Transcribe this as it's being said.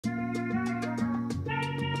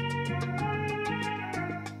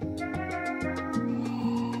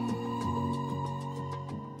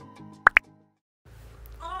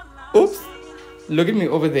Oops. Look at me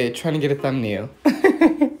over there trying to get a thumbnail.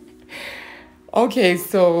 Okay,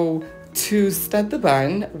 so to start the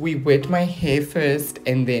bun, we wet my hair first,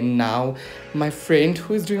 and then now my friend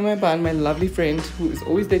who is doing my bun, my lovely friend who is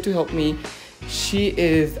always there to help me, she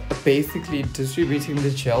is basically distributing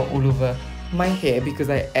the gel all over my hair because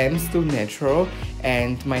I am still natural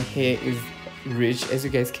and my hair is rich, as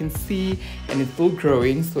you guys can see, and it's still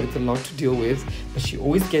growing, so it's a lot to deal with, but she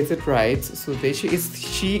always gets it right. So there she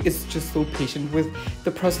is just so patient with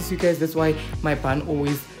the process, you guys. That's why my bun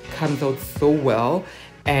always comes out so well,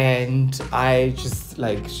 and I just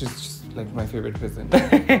like, she's just like my favorite person.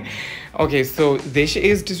 Okay, so there she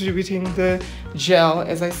is distributing the gel,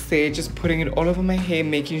 as I say, just putting it all over my hair,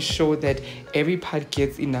 making sure that every part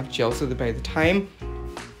gets enough gel so that by the time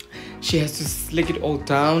she has to slick it all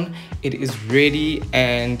down, it is ready.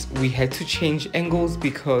 And we had to change angles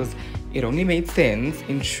because it only made sense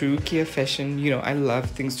in true Kia fashion. You know, I love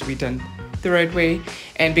things to be done the right way.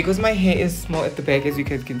 And because my hair is small at the back, as you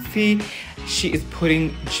guys can see, she is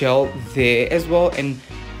putting gel there as well, and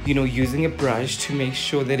you know, using a brush to make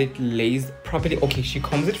sure that it lays properly. Okay, she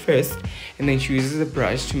combs it first and then she uses a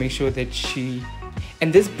brush to make sure that she,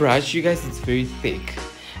 and this brush, you guys, it's very thick.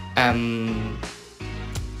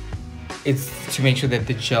 It's to make sure that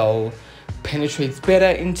the gel penetrates better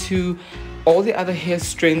into all the other hair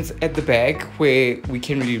strands at the back where we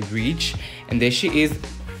can really reach. And there she is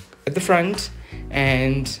at the front,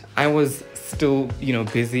 and I was still, you know,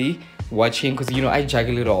 busy watching because, you know, I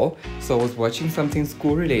juggle it all. So I was watching something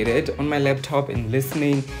school related on my laptop and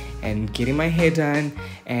listening and getting my hair done,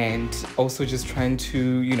 and also just trying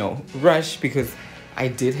to, you know, rush because I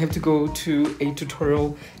did have to go to a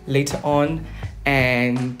tutorial later on.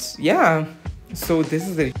 And yeah, so this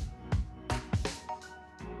is it.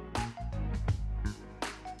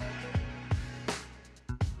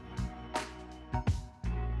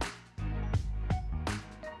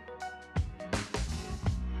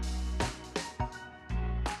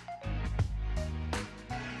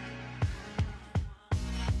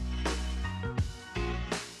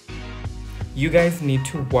 You guys need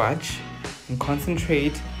to watch and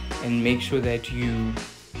concentrate and make sure that you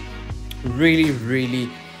really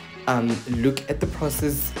look at the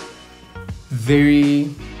process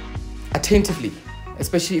very attentively,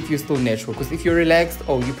 especially if you're still natural. Because if you're relaxed,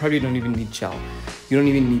 oh, you probably don't even need gel. You don't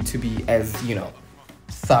even need to be as, you know,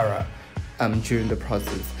 thorough during the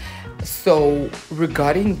process. So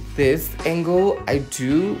regarding this angle, I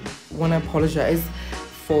do want to apologize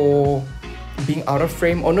for being out of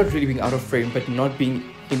frame, or not really being out of frame, but not being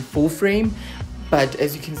in full frame. But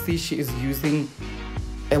as you can see, she is using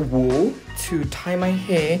a wool to tie my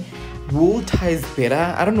hair. Wool ties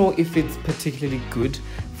better. I don't know if it's particularly good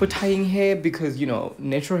for tying hair because, you know,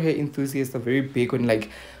 natural hair enthusiasts are very big on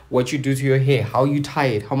like what you do to your hair, how you tie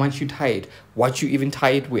it, how much you tie it, what you even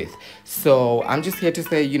tie it with. So I'm just here to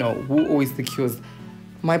say, you know, wool always secures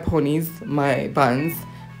my ponies, my buns,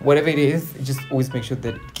 whatever it is. Just always make sure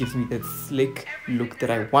that it gives me that slick look that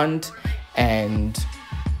I want. And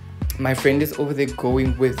my friend is over there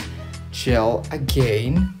going with gel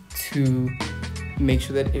again to make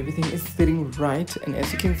sure that everything is sitting right. And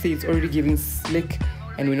as you can see, it's already giving slick,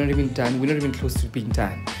 and we're not even done, we're not even close to being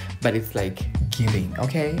done, but it's like giving.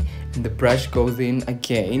 Okay, and the brush goes in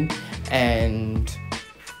again, and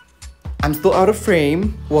I'm still out of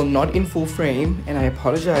frame, well, not in full frame, and I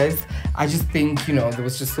apologize. I just think, you know, there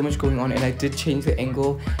was just so much going on, and I did change the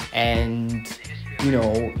angle, and you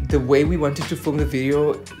know, the way we wanted to film the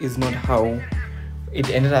video is not how it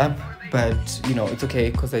ended up. But you know, it's okay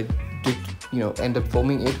because I did, you know, end up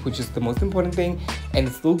filming it, which is the most important thing, and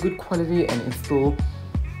it's still good quality, and it's still,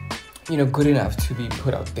 you know, good enough to be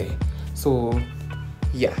put out there. So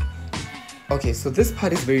yeah, okay, so this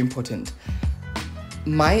part is very important.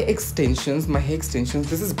 My extensions, my hair extensions,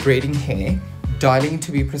 this is braiding hair, darling,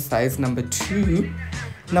 to be precise, number two,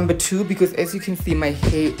 because as you can see, my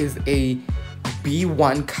hair is a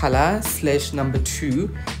B1 color / number 2.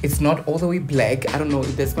 It's not all the way black. I don't know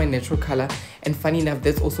if that's my natural color, and funny enough,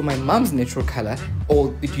 that's also my mom's natural color,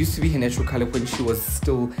 or it used to be her natural color when she was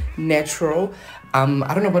still natural. I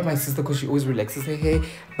don't know about my sister because she always relaxes her hair,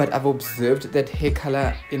 but I've observed that hair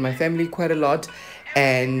color in my family quite a lot.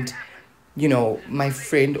 And you know, my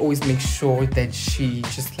friend always makes sure that she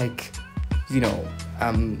just like, you know,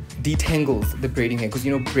 detangles the braiding hair, because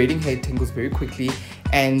you know, braiding hair tangles very quickly.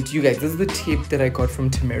 And you guys, this is the tip that I got from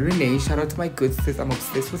Tamara Renee. Shout out to my good sis, I'm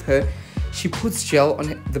obsessed with her. She puts gel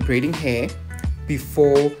on the braiding hair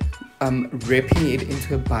before wrapping it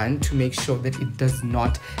into a bun to make sure that it does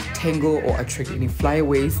not tangle or attract any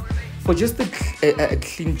flyaways, for just a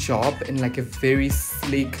clean job and like a very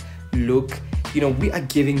sleek look You know, we are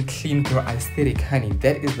giving clean girl aesthetic, honey.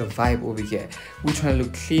 That is the vibe over here. We're trying to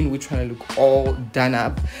look clean, we're trying to look all done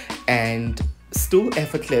up and still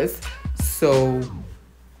effortless. So,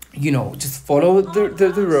 you know, just follow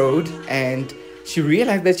the road. And she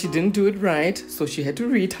realized that she didn't do it right, so she had to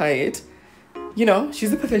retie it. You know,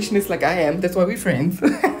 she's a perfectionist like I am. That's why we're friends.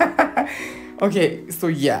 Okay, so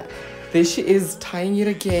yeah, there she is tying it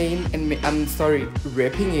again, and I'm sorry,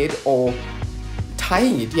 wrapping it or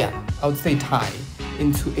tying it. Yeah, I would say tie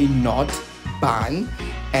into a knot bun,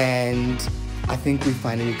 and I think we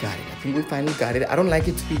finally got it. I don't like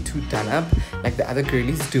it to be too done up like the other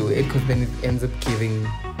girlies do it, because then it ends up giving,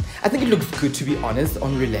 I think it looks good, to be honest,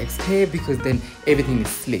 on relaxed hair, because then everything is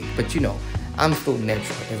slick. But you know, I'm still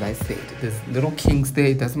natural, as I said. There's little kinks there.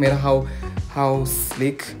 It doesn't matter how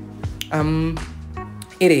slick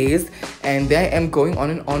it is. And there I am going on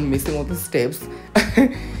and on, missing all the steps.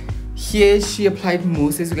 Here she applied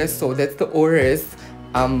mousse, as you guys saw. That's the Oris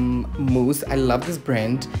mousse. I love this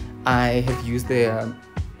brand. I have used their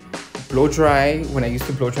blow dry when I used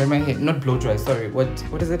to blow dry my hair. Not blow dry, sorry.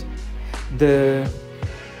 What is it? The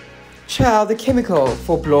chemical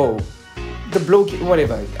for blow. The blow,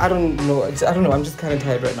 whatever. I don't know. I'm just kind of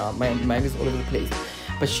tired right now. My mind is all over the place.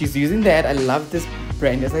 But she's using that. I love this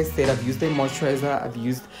brand. As I said, I've used their moisturizer. I've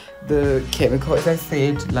used the chemical, as I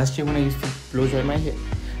said, last year when I used to blow dry my hair.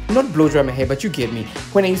 Not blow dry my hair, but you get me.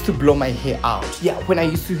 When I used to blow my hair out. Yeah, when I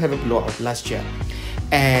used to have a blowout last year.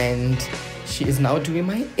 And she is now doing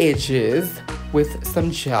my edges with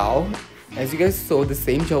some gel. As you guys saw, the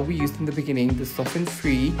same gel we used in the beginning, the Soften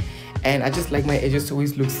Free. And I just like my edges to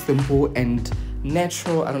always look simple and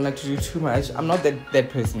natural. I don't like to do too much. I'm not that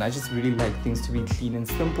person. I just really like things to be clean and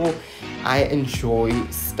simple. I enjoy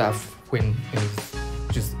stuff when it's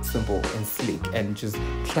just simple and sleek and just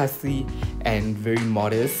classy and very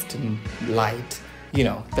modest and light. You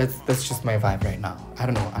know, that's just my vibe right now. I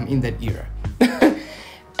don't know, I'm in that era.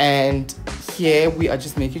 And here we are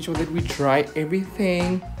just making sure that we dry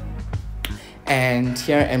everything. And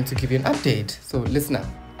here I am to give you an update. So listen up.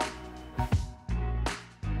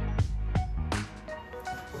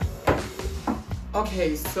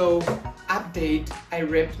 Okay, so update. I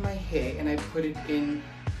wrapped my hair and I put it in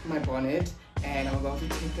my bonnet, and I'm about to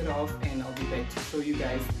take it off, and I'll be back to show you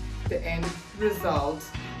guys the end result.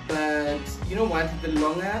 But you know what? The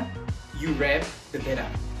longer you wrap, the better.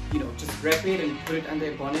 You know, just wrap it and put it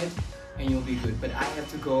under a bonnet and you'll be good. But I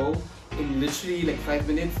have to go in literally like 5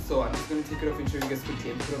 minutes, so I'm just gonna take it off and show you guys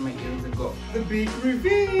quickly and put on my earrings and go. The big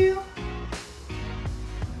reveal!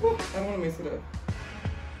 Woo, I don't wanna mess it up.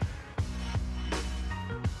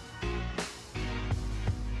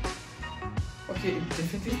 Okay, it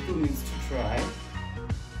definitely still needs to dry,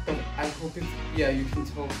 but I hope it's, yeah, you can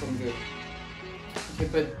tell from the, okay,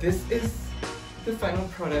 but this is the final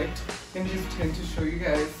product. Let me just turn to show you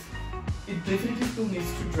guys. It definitely still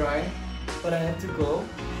needs to dry, but I have to go.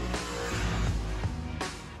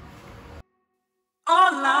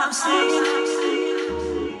 All I'm saying.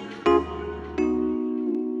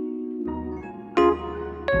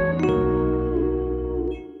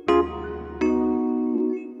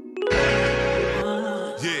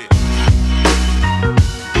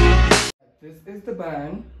 This is the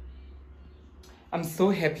bun. I'm so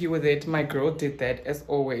happy with it. My girl did that as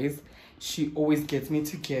always. She always gets me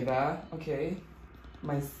together. Okay,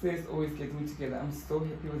 my sis always gets me together. I'm so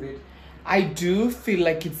happy with it. I do feel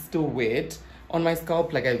like it's still wet on my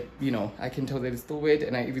scalp. Like I can tell that it's still wet,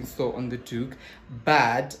 and I even saw on the Duke.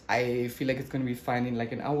 But I feel like it's gonna be fine in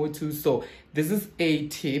like an hour or two. So this is a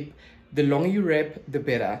tip: the longer you wrap, the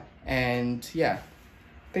better. And yeah.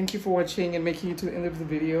 Thank you for watching and making it to the end of the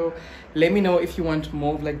video. Let me know if you want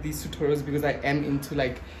more of like these tutorials, because I am into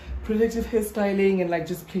like protective hairstyling and like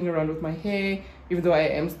just playing around with my hair. Even though I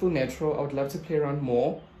am still natural, I would love to play around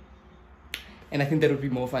more. And I think that would be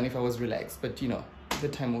more fun if I was relaxed. But you know, the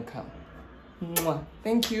time will come. Mwah.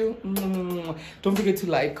 Thank you. Mwah. Don't forget to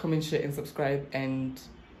like, comment, share, and subscribe. And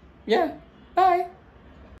yeah, bye.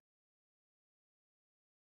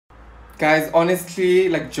 Guys, honestly,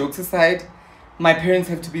 like jokes aside, my parents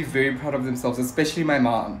have to be very proud of themselves, especially my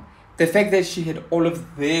mom. The fact that she had all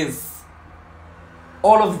of this,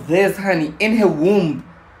 honey, in her womb.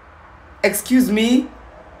 Excuse me?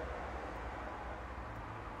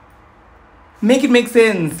 Make it make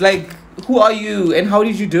sense. Like, who are you and how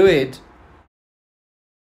did you do it?